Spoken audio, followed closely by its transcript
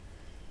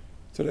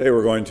Today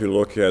we're going to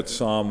look at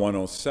Psalm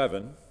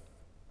 107.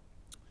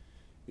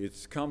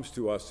 It comes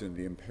to us in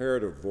the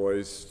imperative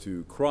voice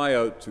to cry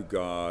out to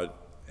God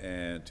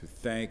and to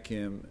thank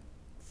Him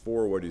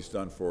for what He's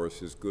done for us,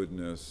 His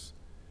goodness,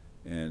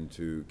 and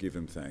to give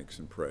Him thanks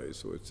and praise.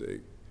 So it's a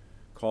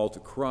call to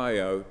cry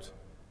out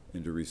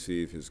and to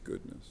receive His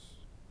goodness.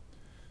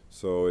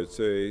 So it's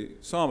a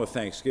psalm of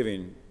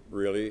thanksgiving,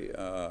 really.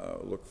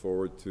 Look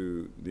forward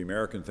to the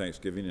American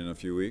Thanksgiving in a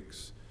few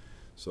weeks.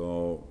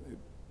 So it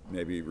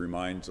maybe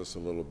reminds us a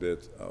little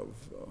bit of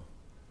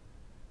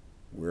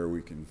where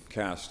we can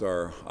cast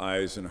our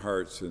eyes and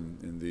hearts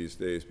in these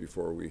days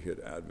before we hit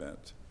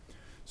Advent.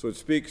 So it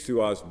speaks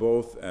to us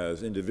both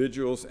as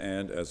individuals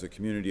and as a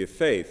community of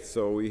faith.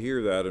 So we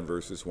hear that in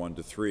verses 1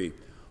 to 3.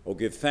 Oh,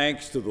 give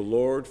thanks to the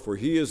Lord, for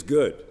He is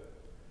good,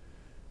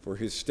 for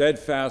His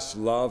steadfast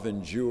love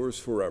endures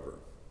forever.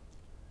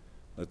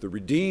 Let the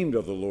redeemed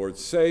of the Lord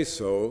say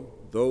so,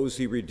 those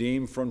He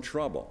redeemed from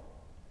trouble,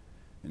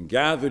 and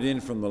gathered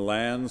in from the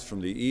lands,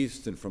 from the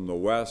east and from the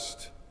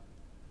west,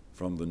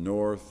 from the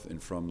north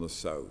and from the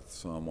south.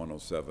 Psalm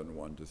 107,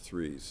 1 to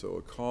 3. So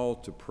a call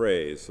to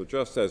praise. So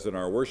just as in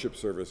our worship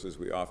services,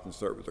 we often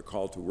start with a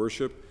call to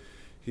worship,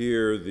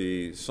 here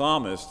the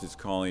psalmist is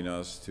calling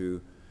us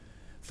to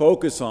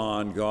focus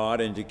on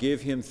God and to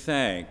give Him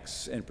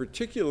thanks, and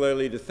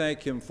particularly to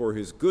thank Him for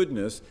His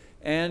goodness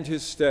and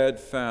His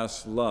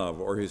steadfast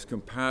love, or His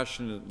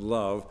compassionate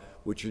love,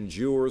 which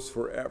endures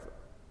forever.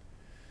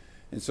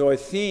 And so a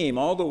theme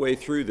all the way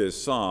through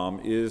this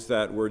psalm is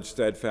that word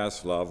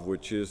steadfast love,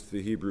 which is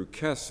the Hebrew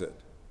chesed.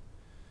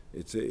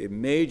 It's a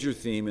major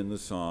theme in the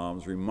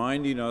Psalms,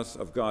 reminding us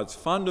of God's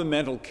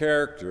fundamental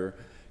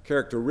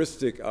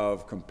characteristic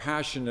of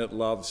compassionate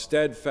love,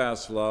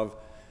 steadfast love.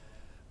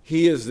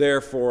 He is there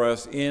for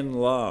us in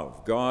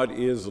love. God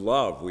is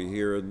love, we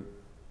hear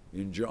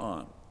in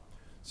John.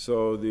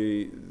 So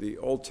the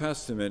Old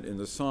Testament in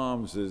the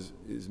Psalms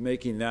is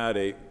making that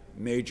a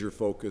major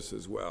focus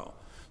as well.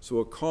 So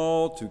a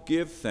call to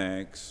give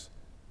thanks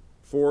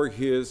for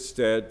His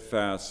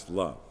steadfast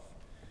love.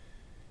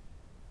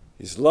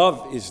 His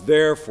love is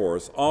there for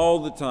us all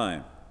the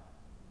time.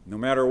 No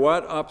matter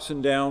what ups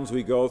and downs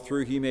we go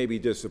through, He may be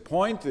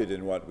disappointed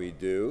in what we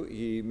do.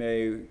 He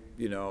may,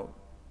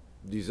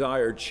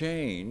 desire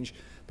change,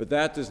 but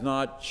that does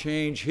not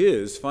change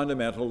His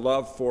fundamental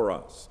love for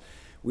us.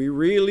 We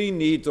really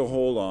need to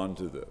hold on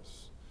to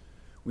this.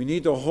 We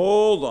need to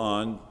hold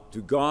on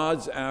to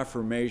God's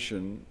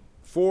affirmation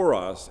for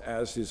us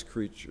as His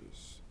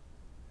creatures.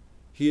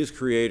 He is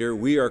creator,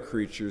 we are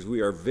creatures, we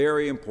are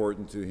very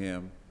important to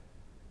Him.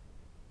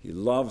 He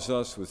loves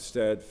us with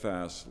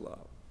steadfast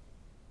love.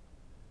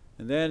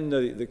 And then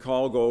the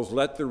call goes,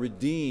 let the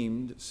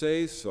redeemed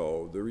say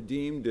so. The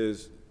redeemed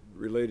is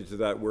related to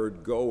that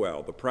word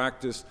goel, the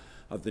practice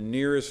of the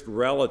nearest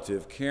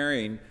relative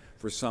caring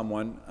for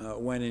someone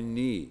when in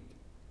need.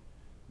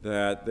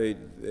 That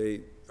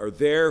they are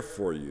there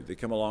for you. They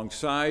come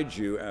alongside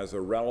you as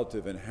a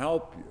relative and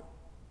help you.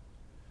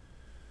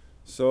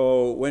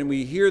 So when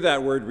we hear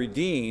that word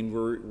redeemed,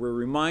 we're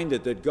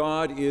reminded that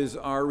God is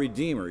our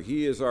Redeemer.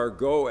 He is our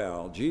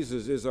Goel.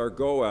 Jesus is our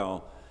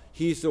Goel.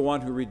 He's the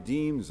one who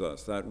redeems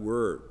us, that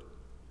word.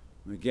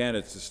 Again,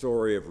 it's the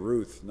story of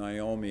Ruth,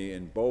 Naomi,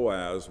 and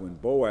Boaz. When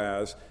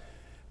Boaz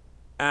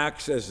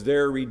acts as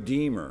their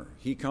Redeemer,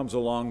 he comes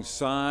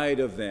alongside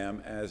of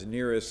them as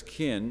nearest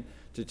kin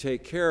to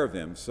take care of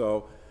them.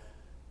 So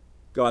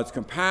God's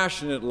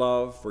compassionate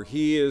love, for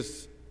He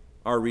is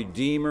our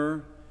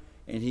Redeemer,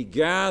 and He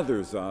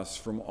gathers us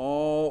from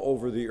all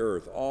over the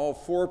earth, all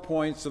 4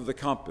 points of the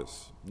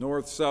compass,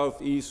 north,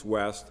 south, east,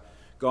 west.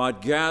 God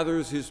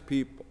gathers His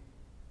people.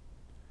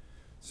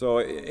 So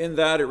in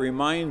that, it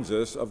reminds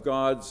us of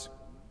God's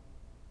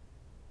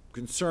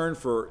concern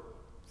for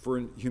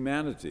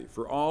humanity,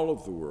 for all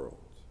of the world.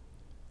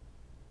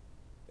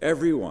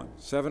 Everyone,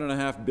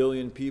 7.5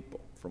 billion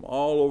people from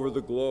all over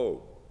the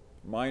globe.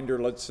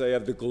 Reminder, let's say,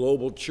 of the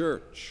global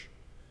church.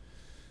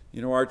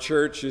 Our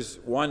church is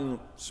one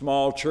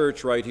small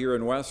church right here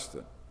in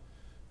Weston.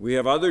 We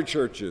have other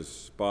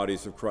churches,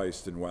 bodies of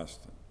Christ in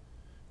Weston.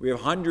 We have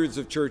hundreds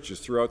of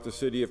churches throughout the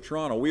city of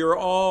Toronto. We are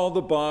all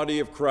the body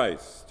of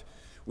Christ.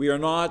 We are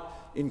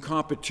not in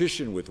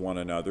competition with one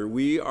another.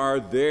 We are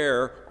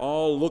there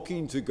all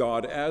looking to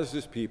God as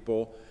His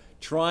people,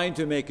 trying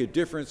to make a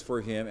difference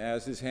for Him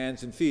as His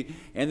hands and feet.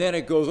 And then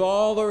it goes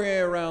all the way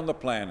around the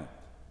planet.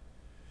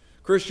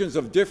 Christians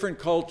of different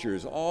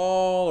cultures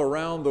all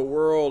around the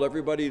world,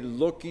 everybody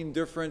looking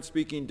different,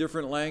 speaking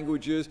different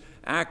languages,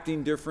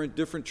 acting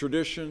different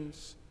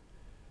traditions.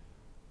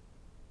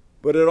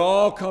 But it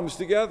all comes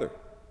together.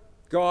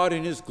 God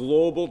in His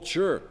global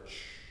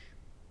church.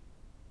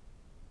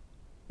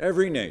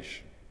 Every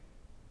nation.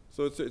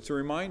 So it's a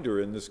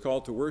reminder in this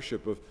call to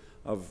worship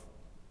of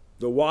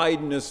the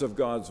wideness of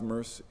God's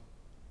mercy.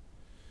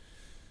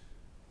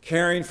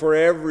 Caring for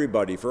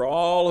everybody, for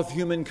all of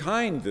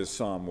humankind, this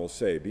psalm will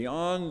say,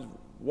 beyond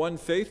one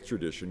faith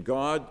tradition,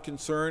 God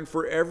concerned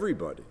for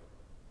everybody.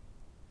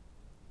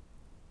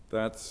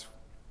 That's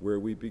where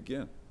we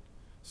begin.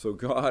 So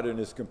God, in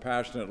his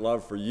compassionate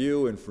love for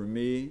you and for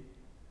me,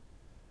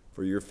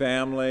 for your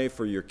family,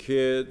 for your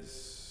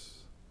kids,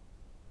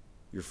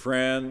 your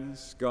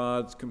friends,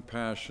 God's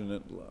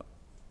compassionate love.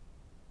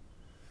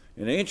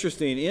 And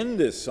interesting, in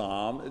this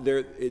psalm,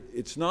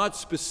 it's not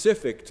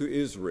specific to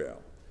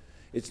Israel.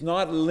 It's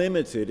not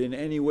limited in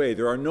any way.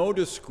 There are no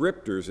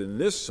descriptors in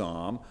this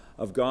psalm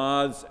of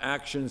God's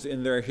actions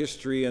in their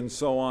history and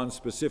so on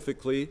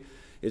specifically.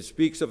 It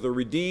speaks of the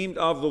redeemed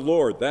of the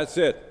Lord. That's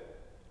it.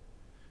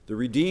 The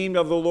redeemed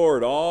of the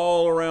Lord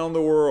all around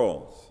the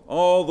world.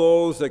 All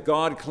those that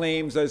God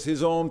claims as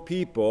his own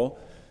people,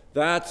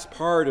 that's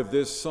part of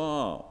this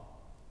psalm.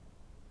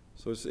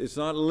 So it's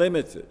not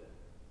limited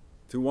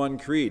to one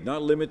creed,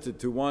 not limited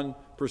to one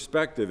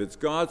perspective. It's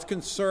God's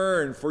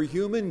concern for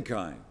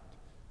humankind,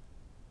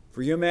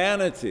 for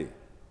humanity.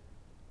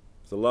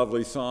 It's a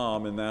lovely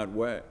psalm in that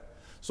way.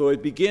 So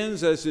it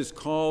begins as his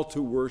call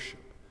to worship,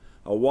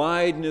 a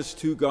wideness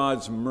to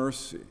God's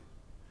mercy.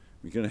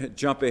 We can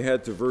jump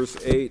ahead to verse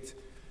 8,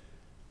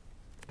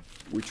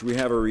 which we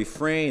have a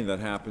refrain that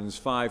happens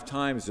 5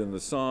 times in the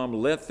psalm.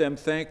 Let them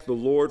thank the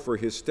Lord for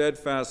his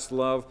steadfast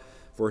love,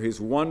 for his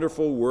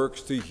wonderful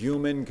works to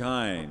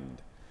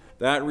humankind.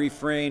 That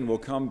refrain will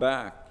come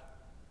back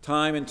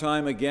time and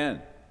time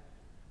again.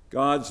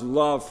 God's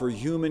love for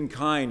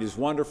humankind, his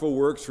wonderful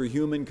works for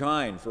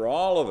humankind, for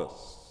all of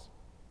us.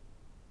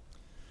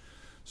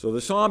 So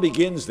the psalm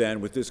begins then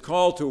with this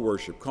call to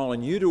worship,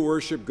 calling you to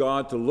worship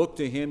God, to look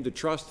to him, to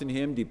trust in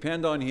him,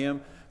 depend on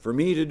him, for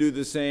me to do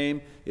the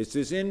same. It's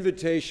this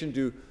invitation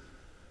to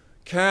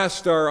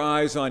cast our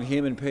eyes on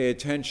him and pay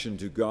attention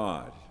to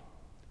God,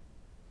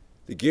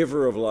 the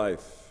giver of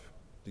life,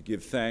 to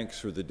give thanks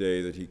for the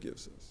day that he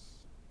gives us.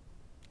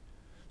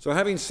 So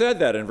having said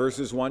that, in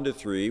verses 1 to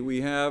 3,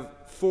 we have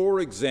 4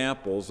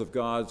 examples of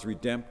God's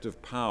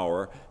redemptive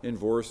power in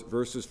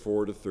verses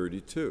 4 to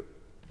 32.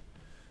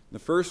 The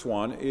first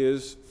one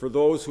is for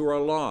those who are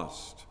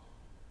lost.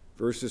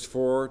 Verses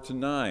 4 to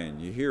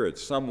 9, you hear it.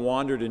 Some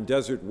wandered in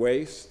desert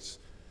wastes,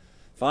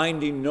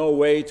 finding no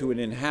way to an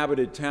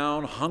inhabited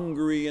town,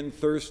 hungry and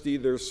thirsty,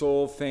 their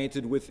soul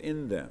fainted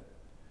within them.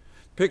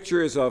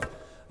 Picture is of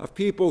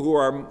people who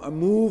are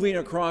moving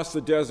across the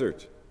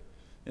desert,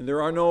 and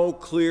there are no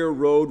clear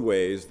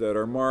roadways that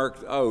are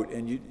marked out,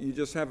 and you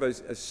just have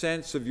a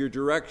sense of your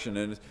direction,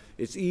 and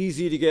it's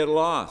easy to get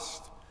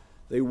lost.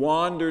 They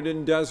wandered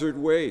in desert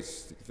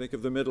wastes. Think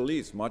of the Middle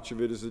East. Much of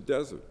it is a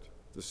desert,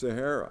 the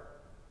Sahara.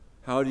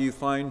 How do you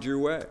find your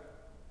way?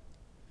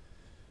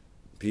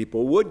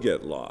 People would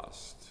get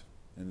lost.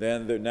 And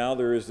then now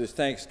there is this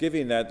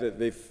thanksgiving that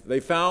they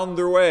found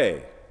their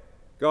way.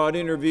 God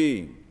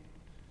intervened.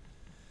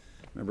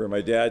 I remember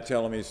my dad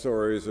telling me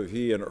stories of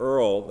he and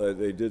Earl,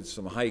 they did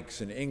some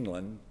hikes in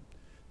England.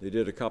 They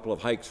did a couple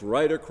of hikes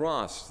right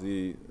across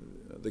the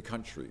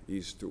country,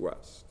 east to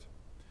west.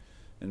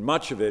 And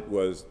much of it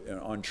was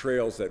on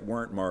trails that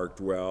weren't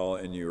marked well,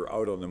 and you're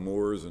out on the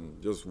moors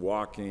and just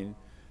walking,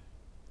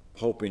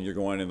 hoping you're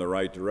going in the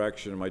right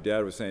direction. And my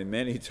dad was saying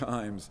many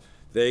times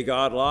they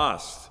got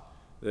lost.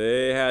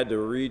 They had to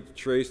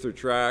retrace their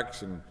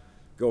tracks and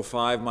go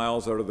 5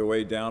 miles out of the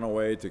way, down a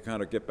way, to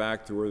kind of get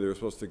back to where they were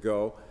supposed to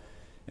go.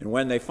 And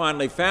when they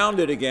finally found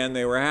it again,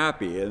 they were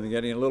happy and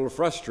getting a little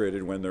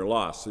frustrated when they're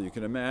lost. So you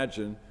can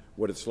imagine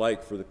what it's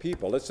like for the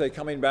people. Let's say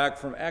coming back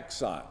from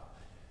exile.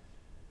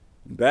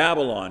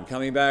 Babylon,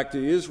 coming back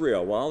to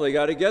Israel. Well, they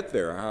got to get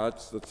there.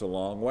 That's a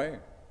long way.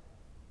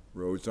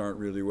 Roads aren't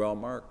really well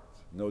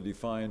marked. No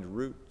defined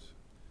route.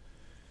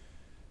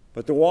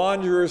 But the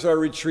wanderers are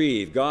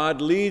retrieved.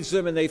 God leads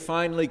them, and they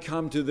finally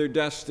come to their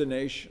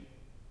destination.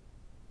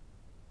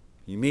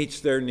 He meets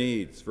their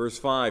needs. Verse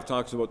 5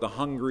 talks about the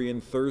hungry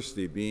and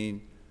thirsty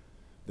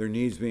their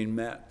needs being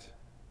met.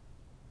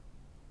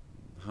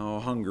 How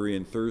hungry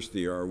and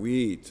thirsty are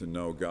we to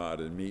know God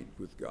and meet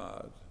with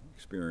God,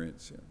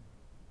 experience him?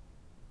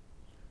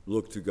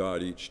 Look to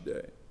God each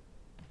day.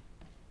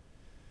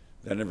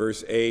 Then in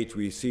verse 8,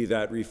 we see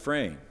that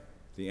refrain,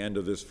 the end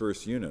of this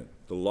first unit.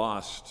 The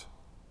lost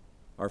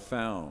are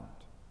found.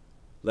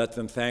 Let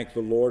them thank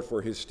the Lord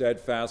for his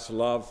steadfast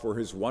love, for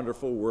his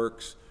wonderful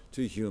works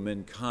to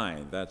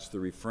humankind. That's the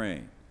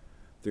refrain.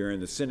 There in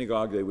the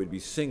synagogue, they would be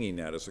singing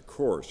that as a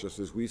chorus, just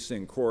as we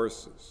sing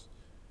choruses.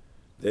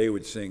 They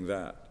would sing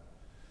that.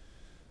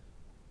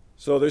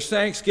 So there's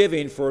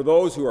thanksgiving for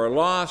those who are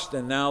lost,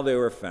 and now they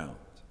were found.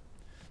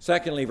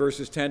 Secondly,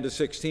 verses 10 to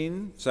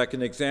 16,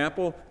 second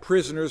example,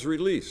 prisoners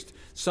released.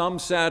 Some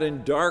sat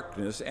in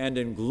darkness and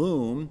in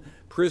gloom,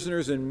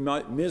 prisoners in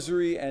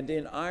misery and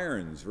in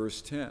irons, verse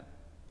 10.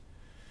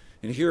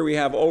 And here we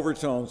have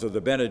overtones of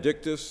the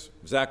Benedictus,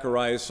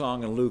 Zechariah's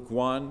song in Luke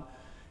 1,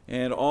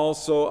 and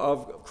also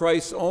of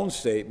Christ's own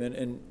statement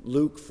in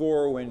Luke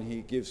 4 when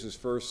he gives his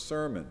first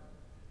sermon.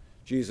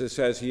 Jesus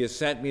says, he has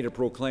sent me to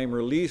proclaim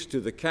release to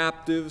the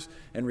captives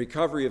and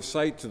recovery of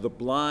sight to the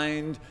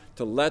blind,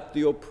 to let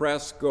the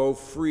oppressed go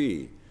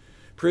free.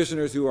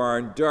 Prisoners who are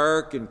in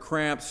dark and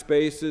cramped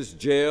spaces,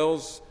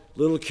 jails,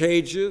 little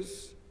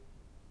cages,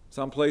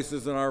 some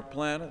places on our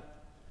planet,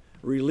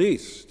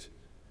 released.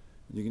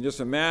 You can just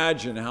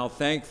imagine how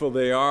thankful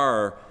they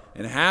are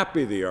and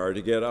happy they are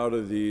to get out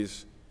of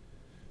these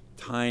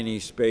tiny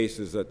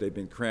spaces that they've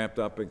been cramped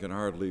up and can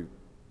hardly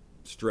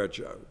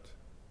stretch out.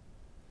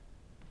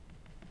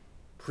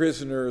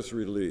 Prisoners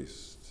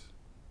released.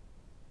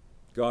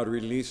 God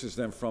releases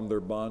them from their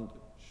bondage,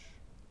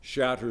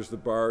 shatters the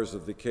bars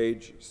of the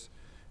cages.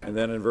 And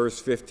then in verse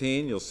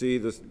 15, you'll see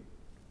the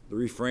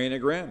refrain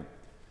again.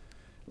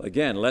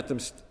 Again, let them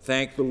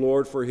thank the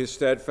Lord for his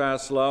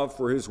steadfast love,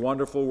 for his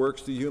wonderful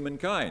works to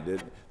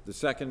humankind. The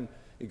second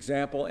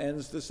example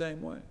ends the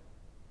same way.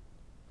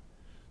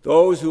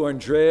 Those who are in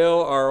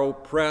jail are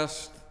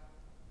oppressed,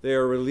 they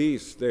are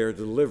released, they are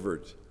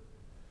delivered,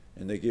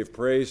 and they give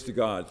praise to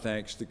God,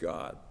 thanks to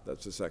God.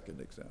 That's the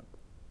second example.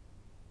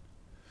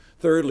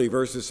 Thirdly,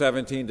 verses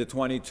 17 to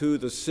 22,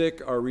 the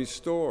sick are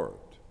restored.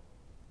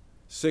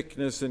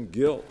 Sickness and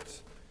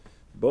guilt,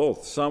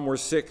 both. Some were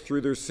sick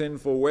through their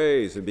sinful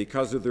ways, and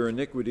because of their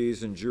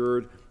iniquities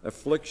endured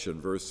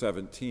affliction, verse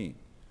 17.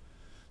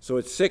 So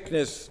it's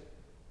sickness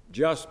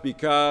just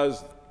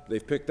because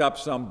they've picked up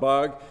some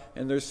bug,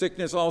 and there's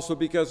sickness also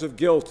because of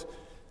guilt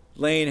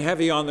laying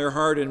heavy on their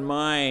heart and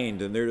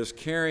mind, and they're just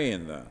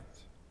carrying that.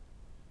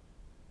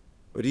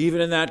 But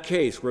even in that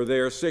case where they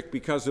are sick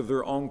because of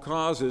their own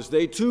causes,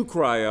 they too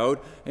cry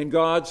out, and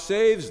God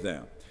saves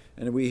them.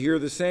 And we hear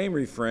the same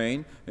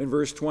refrain in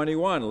verse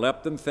 21.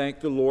 Let them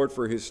thank the Lord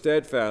for his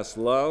steadfast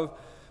love,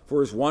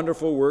 for his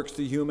wonderful works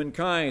to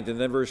humankind. And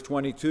then verse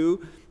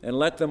 22, and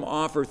let them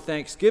offer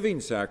thanksgiving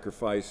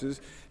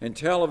sacrifices and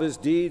tell of his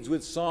deeds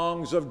with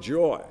songs of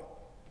joy.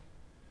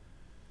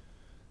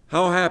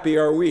 How happy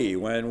are we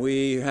when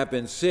we have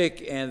been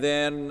sick and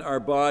then our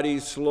body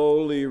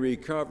slowly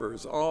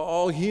recovers?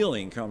 All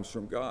healing comes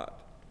from God.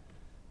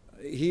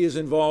 He is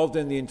involved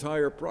in the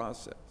entire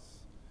process.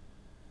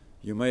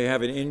 You may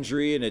have an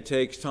injury and it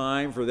takes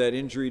time for that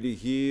injury to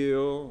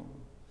heal.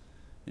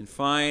 And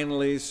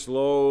finally,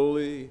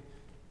 slowly,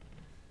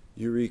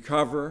 you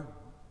recover.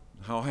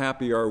 How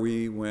happy are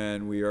we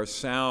when we are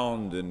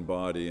sound in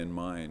body and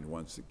mind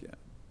once again?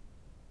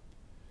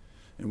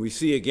 And we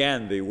see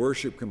again the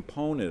worship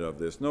component of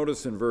this.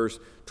 Notice in verse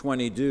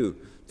 22,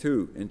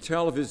 and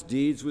tell of his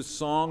deeds with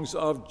songs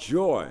of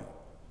joy.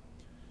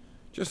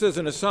 Just as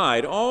an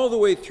aside, all the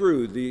way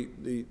through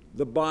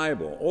the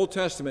Bible, Old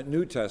Testament,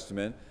 New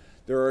Testament,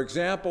 there are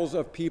examples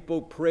of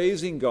people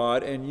praising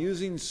God and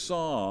using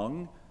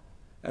song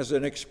as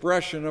an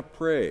expression of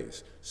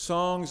praise,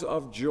 songs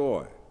of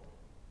joy.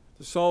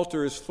 The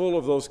Psalter is full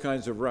of those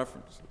kinds of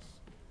references.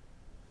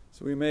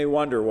 So we may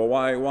wonder, well,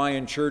 why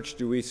in church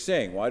do we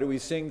sing? Why do we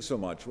sing so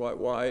much?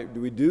 Why do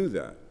we do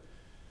that?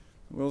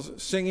 Well,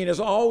 singing has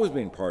always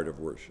been part of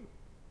worship.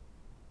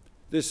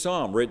 This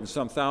psalm, written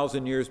some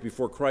 1,000 years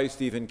before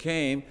Christ even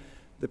came,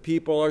 the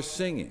people are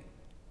singing.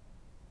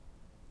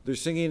 They're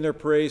singing their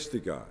praise to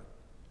God.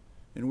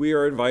 And we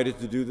are invited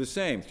to do the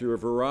same through a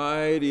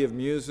variety of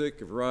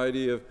music, a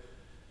variety of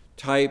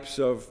types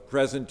of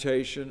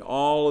presentation.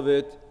 All of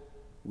it,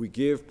 we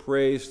give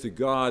praise to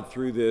God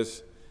through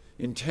this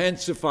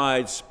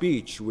intensified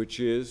speech, which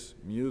is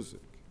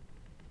music.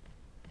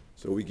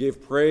 So we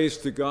give praise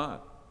to God.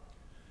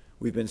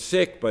 We've been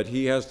sick, but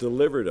he has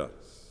delivered us.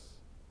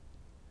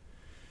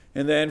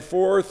 And then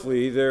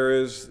fourthly, there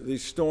is the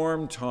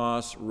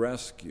storm-tossed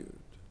rescued.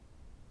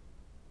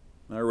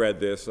 I read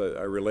this.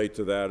 I relate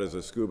to that as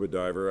a scuba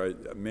diver.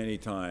 Many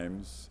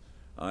times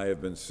I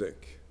have been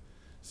sick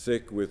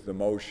with the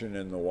motion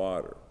in the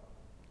water.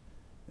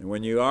 And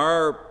when you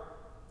are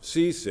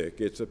seasick,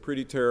 it's a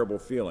pretty terrible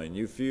feeling.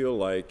 You feel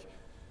like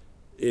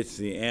it's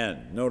the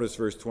end. Notice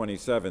verse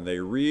 27. They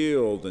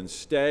reeled and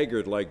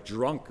staggered like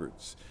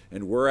drunkards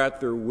and were at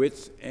their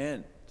wits'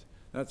 end.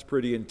 That's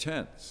pretty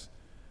intense.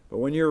 But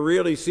when you're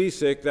really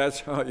seasick,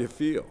 that's how you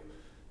feel.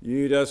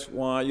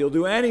 You'll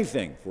do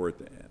anything for it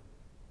to end.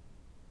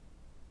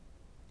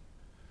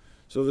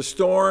 So the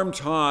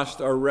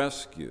storm-tossed are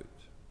rescued.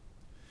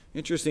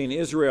 Interesting,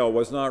 Israel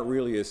was not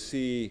really a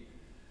sea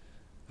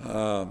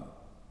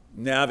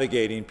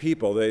navigating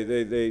people. They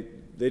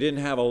didn't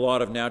have a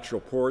lot of natural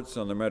ports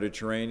on the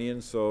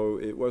Mediterranean, so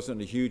it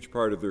wasn't a huge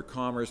part of their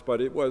commerce, but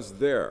it was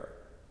there,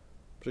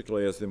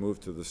 particularly as they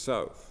moved to the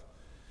south.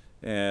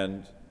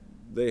 And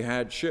they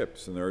had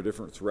ships, and there are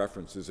different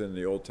references in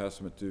the Old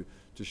Testament to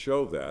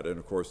show that. And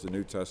of course, the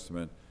New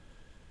Testament,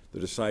 the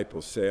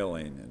disciples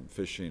sailing and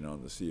fishing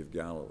on the Sea of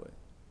Galilee.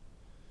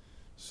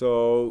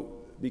 So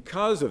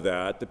because of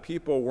that, the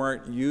people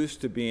weren't used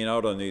to being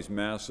out on these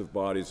massive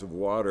bodies of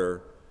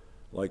water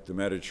like the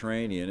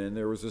Mediterranean, and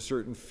there was a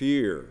certain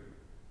fear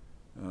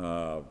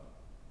to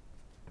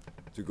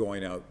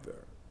going out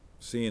there,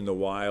 seeing the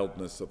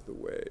wildness of the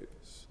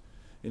waves.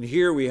 And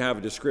here we have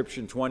a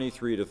description,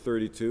 23 to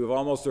 32, of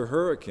almost a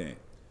hurricane.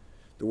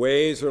 The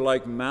waves are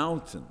like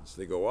mountains.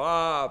 They go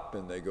up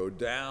and they go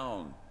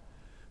down.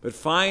 But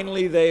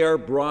finally they are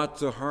brought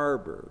to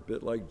harbor, a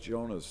bit like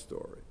Jonah's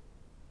story.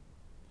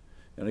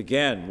 And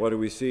again, what do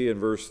we see in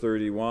verse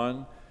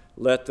 31?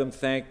 Let them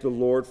thank the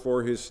Lord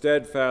for his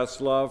steadfast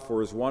love,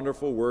 for his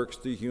wonderful works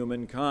to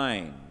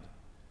humankind.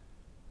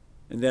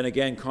 And then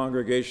again,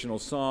 congregational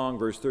song,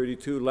 verse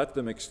 32, let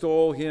them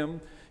extol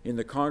him in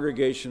the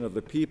congregation of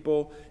the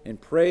people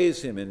and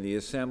praise him in the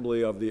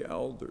assembly of the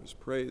elders,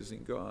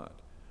 praising God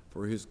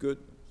for his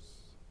goodness.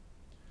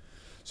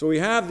 So we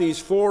have these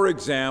four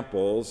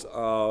examples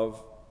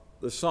of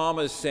the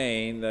psalmist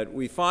saying that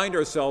we find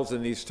ourselves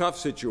in these tough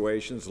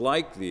situations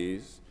like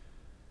these,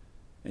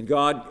 and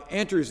God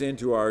enters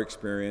into our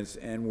experience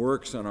and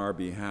works on our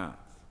behalf.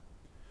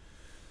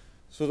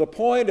 So the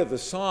point of the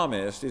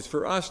psalmist is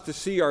for us to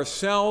see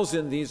ourselves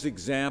in these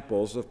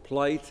examples of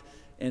plight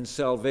and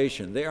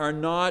salvation. They are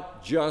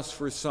not just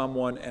for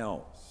someone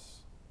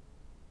else.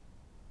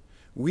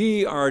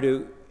 We are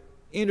to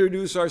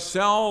introduce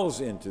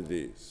ourselves into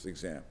these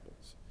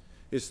examples.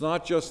 It's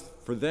not just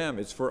for them,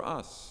 it's for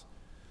us.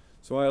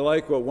 So I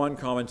like what one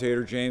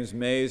commentator, James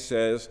Mays,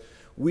 says,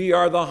 we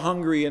are the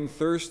hungry and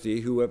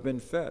thirsty who have been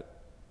fed.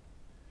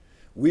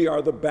 We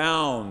are the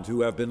bound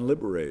who have been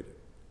liberated.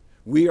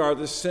 We are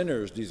the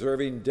sinners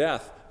deserving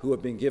death who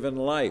have been given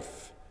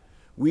life.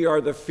 We are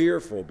the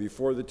fearful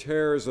before the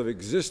terrors of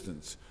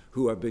existence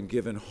who have been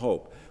given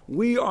hope.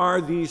 We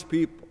are these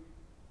people.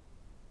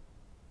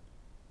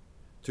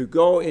 To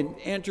go and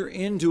enter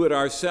into it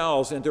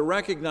ourselves and to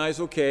recognize,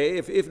 okay,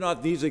 if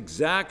not these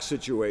exact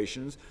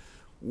situations,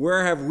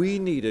 where have we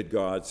needed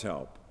God's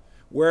help?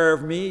 Where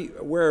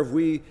have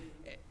we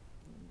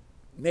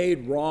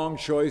made wrong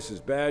choices,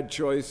 bad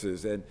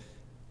choices, and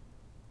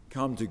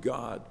come to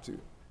God to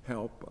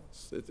help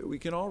us? We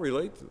can all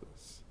relate to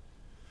this.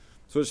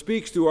 So it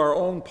speaks to our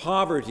own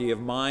poverty of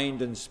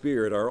mind and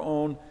spirit, our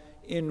own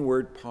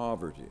inward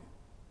poverty,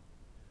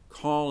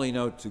 calling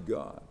out to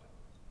God,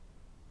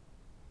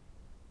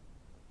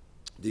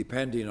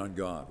 depending on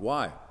God.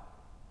 Why?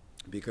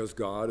 Because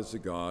God is a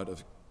God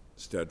of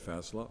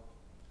steadfast love.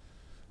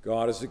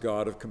 God is a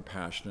God of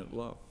compassionate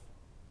love.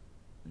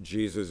 And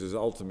Jesus is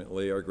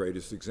ultimately our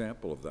greatest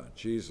example of that.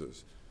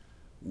 Jesus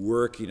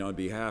working on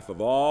behalf of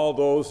all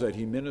those that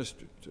he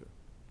ministered to.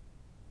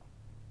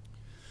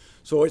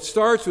 So it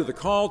starts with a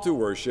call to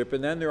worship,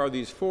 and then there are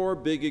these four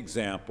big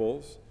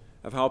examples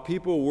of how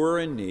people were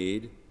in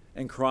need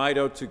and cried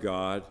out to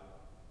God,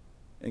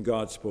 and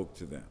God spoke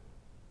to them.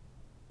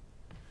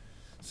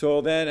 So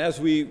then as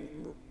we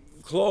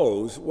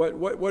close,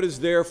 what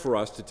is there for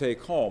us to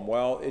take home?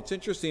 Well, it's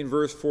interesting,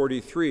 verse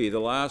 43, the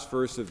last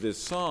verse of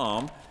this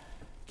psalm,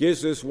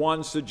 gives us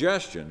one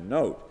suggestion.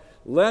 Note,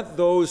 let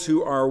those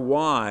who are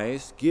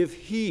wise give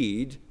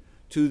heed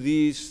to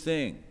these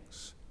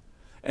things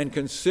and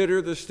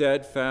consider the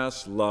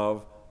steadfast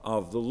love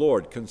of the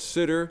Lord.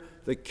 Consider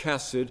the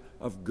chesed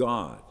of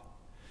God.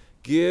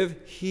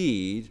 Give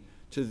heed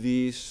to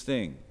these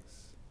things.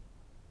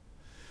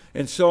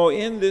 And so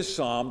in this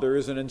psalm, there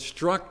is an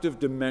instructive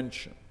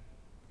dimension.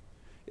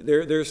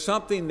 There's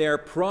something there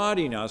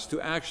prodding us to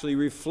actually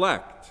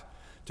reflect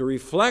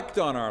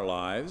on our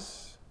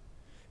lives,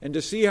 and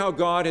to see how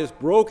God has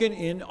broken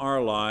into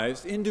our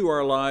lives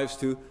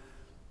to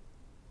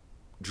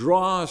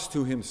draw us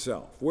to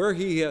himself. Where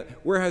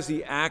has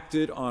he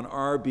acted on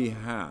our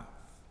behalf?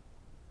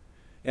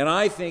 And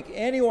I think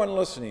anyone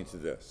listening to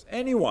this,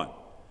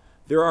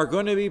 there are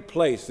going to be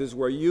places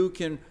where you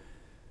can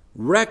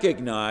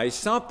recognize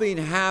something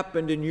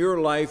happened in your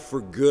life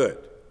for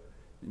good.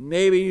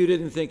 Maybe you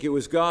didn't think it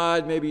was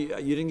God, maybe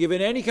you didn't give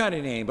it any kind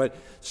of name, but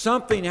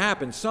something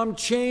happened, some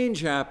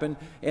change happened,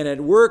 and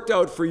it worked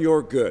out for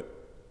your good.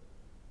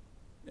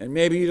 And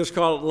maybe you just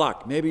call it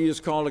luck, maybe you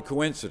just call it a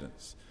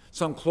coincidence,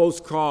 some close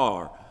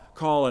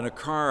call in a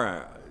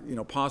car,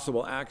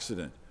 possible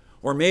accident,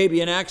 or maybe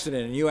an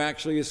accident and you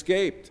actually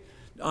escaped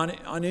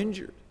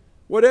uninjured,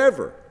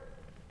 whatever.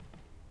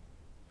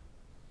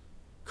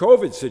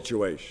 COVID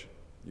situation.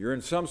 You're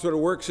in some sort of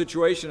work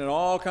situation and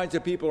all kinds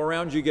of people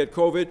around you get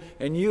COVID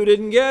and you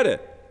didn't get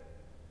it.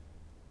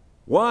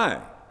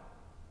 Why?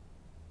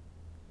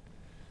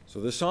 So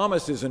the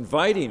psalmist is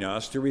inviting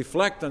us to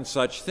reflect on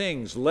such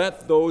things.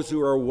 Let those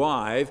who are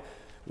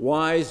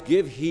wise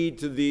give heed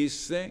to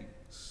these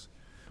things.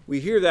 We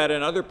hear that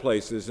in other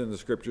places in the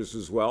scriptures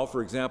as well.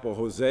 For example,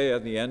 Hosea,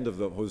 at the end of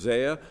the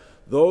Hosea,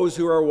 those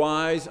who are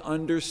wise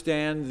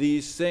understand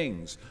these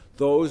things.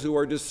 Those who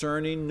are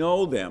discerning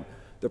know them.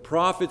 The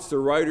prophets, the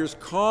writers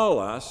call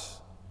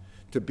us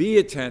to be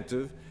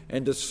attentive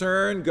and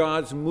discern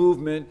God's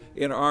movement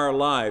in our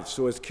lives.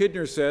 So as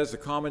Kidner says, the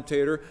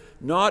commentator,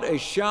 not a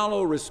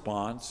shallow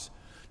response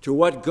to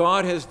what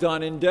God has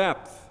done in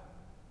depth.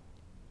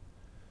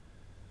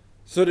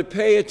 So to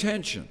pay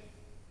attention.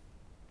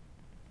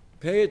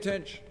 Pay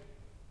attention.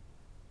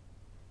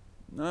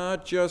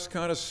 Not just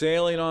kind of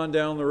sailing on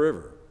down the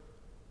river.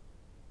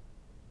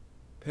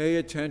 Pay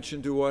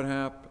attention to what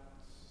happens.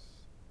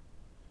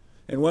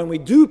 And when we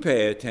do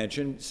pay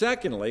attention,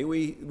 secondly,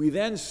 we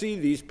then see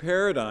these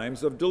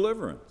paradigms of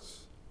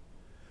deliverance.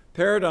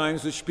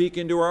 Paradigms that speak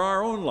into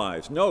our own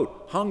lives.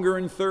 Note, hunger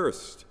and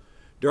thirst,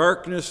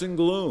 darkness and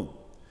gloom,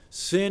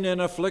 sin and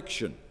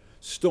affliction,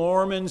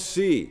 storm and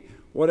sea.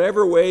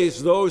 Whatever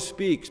ways those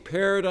speak,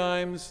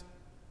 paradigms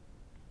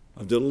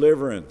of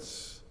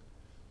deliverance.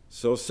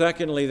 So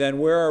secondly, then,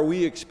 where are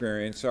we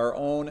experiencing our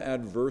own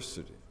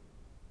adversity?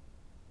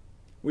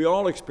 We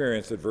all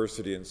experience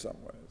adversity in some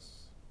ways.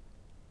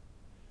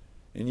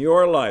 In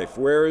your life,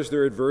 where is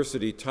there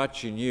adversity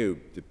touching you?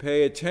 To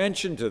pay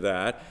attention to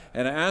that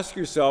and ask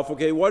yourself,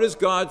 okay, what is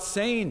God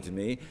saying to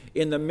me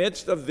in the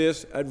midst of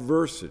this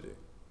adversity?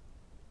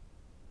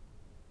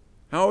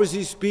 How is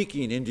he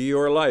speaking into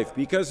your life?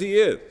 Because he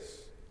is.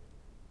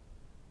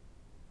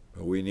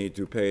 But we need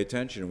to pay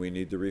attention. We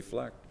need to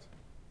reflect.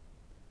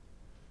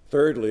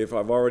 Thirdly, if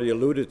I've already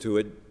alluded to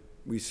it,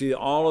 we see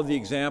all of the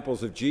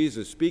examples of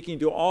Jesus speaking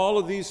to all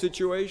of these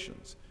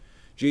situations.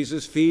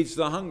 Jesus feeds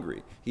the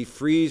hungry. He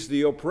frees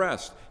the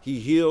oppressed. He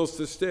heals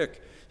the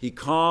sick. He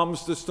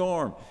calms the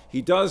storm.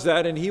 He does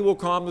that, and he will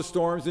calm the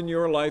storms in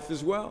your life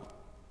as well.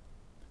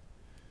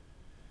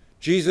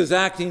 Jesus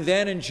acting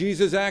then and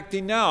Jesus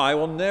acting now. I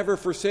will never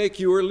forsake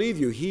you or leave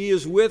you. He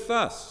is with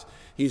us.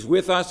 He's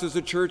with us as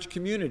a church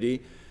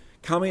community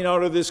coming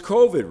out of this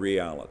COVID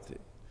reality.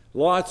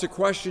 Lots of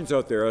questions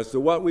out there as to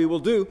what we will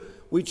do.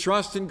 We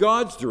trust in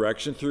God's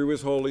direction through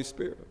his Holy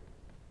Spirit.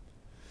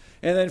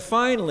 And then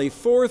finally,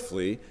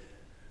 fourthly,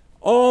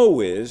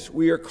 always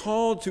we are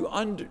called to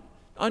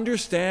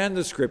understand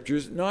the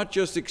Scriptures, not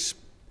just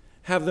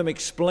have them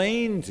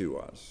explained to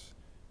us.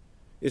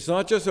 It's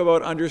not just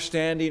about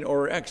understanding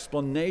or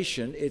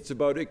explanation, it's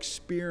about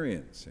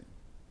experiencing.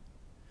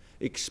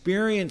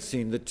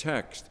 Experiencing the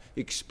text,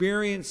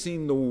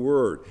 experiencing the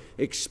Word,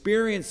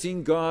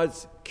 experiencing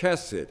God's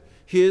chesed,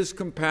 his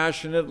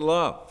compassionate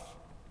love.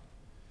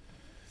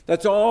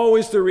 That's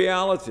always the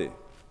reality.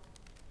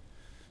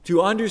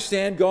 To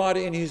understand God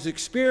in his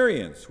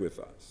experience with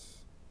us.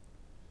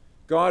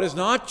 God is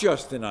not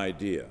just an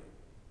idea.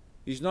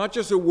 He's not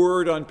just a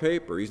word on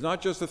paper. He's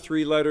not just a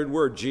three-lettered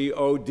word,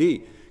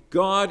 G-O-D.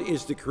 God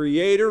is the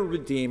creator,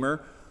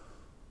 redeemer,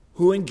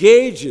 who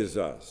engages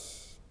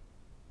us.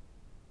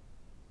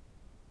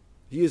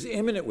 He is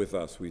immanent with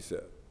us, we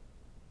said.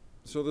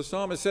 So the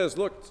psalmist says,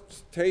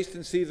 look, taste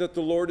and see that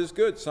the Lord is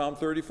good. Psalm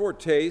 34,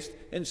 taste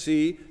and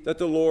see that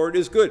the Lord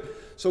is good.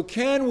 So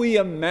can we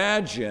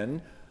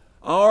imagine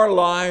our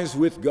lives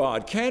with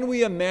God? Can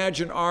we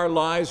imagine our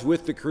lives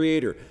with the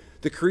Creator?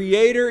 The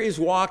Creator is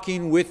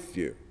walking with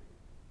you.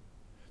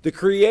 The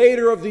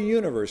Creator of the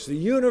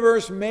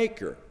universe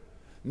maker,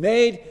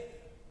 made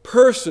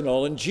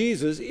personal in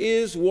Jesus,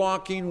 is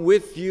walking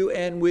with you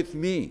and with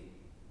me.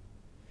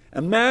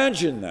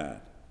 Imagine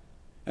that.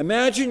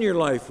 Imagine your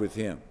life with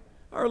him.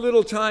 Our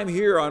little time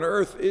here on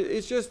earth,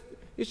 it's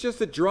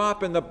just a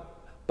drop in the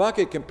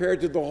bucket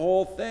compared to the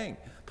whole thing.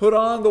 Put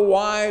on the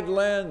wide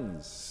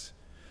lens.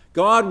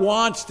 God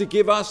wants to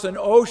give us an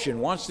ocean,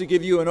 wants to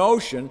give you an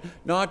ocean,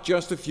 not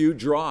just a few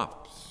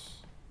drops.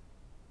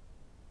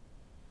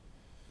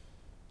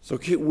 So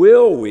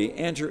will we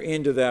enter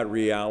into that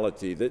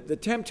reality? The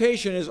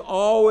temptation is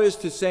always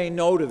to say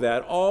no to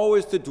that,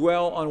 always to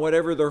dwell on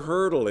whatever the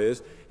hurdle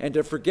is, and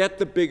to forget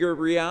the bigger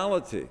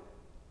reality.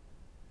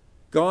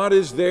 God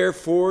is there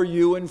for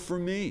you and for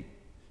me.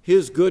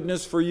 His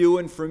goodness for you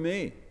and for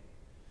me.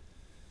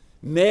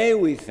 May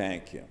we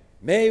thank him.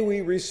 May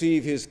we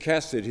receive his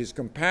chesed, his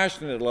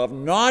compassionate love,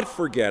 not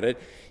forget it,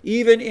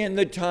 even in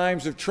the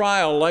times of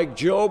trial like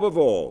Job of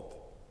old.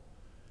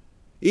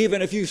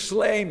 Even if you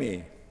slay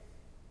me,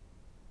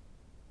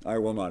 I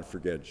will not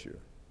forget you.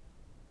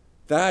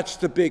 That's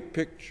the big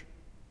picture.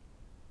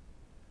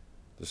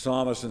 The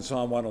psalmist in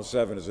Psalm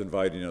 107 is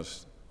inviting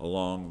us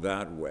along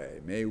that way.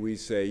 May we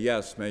say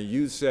yes. May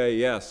you say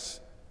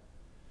yes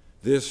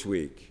this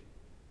week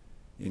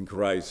in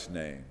Christ's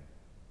name.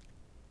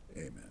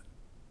 Amen.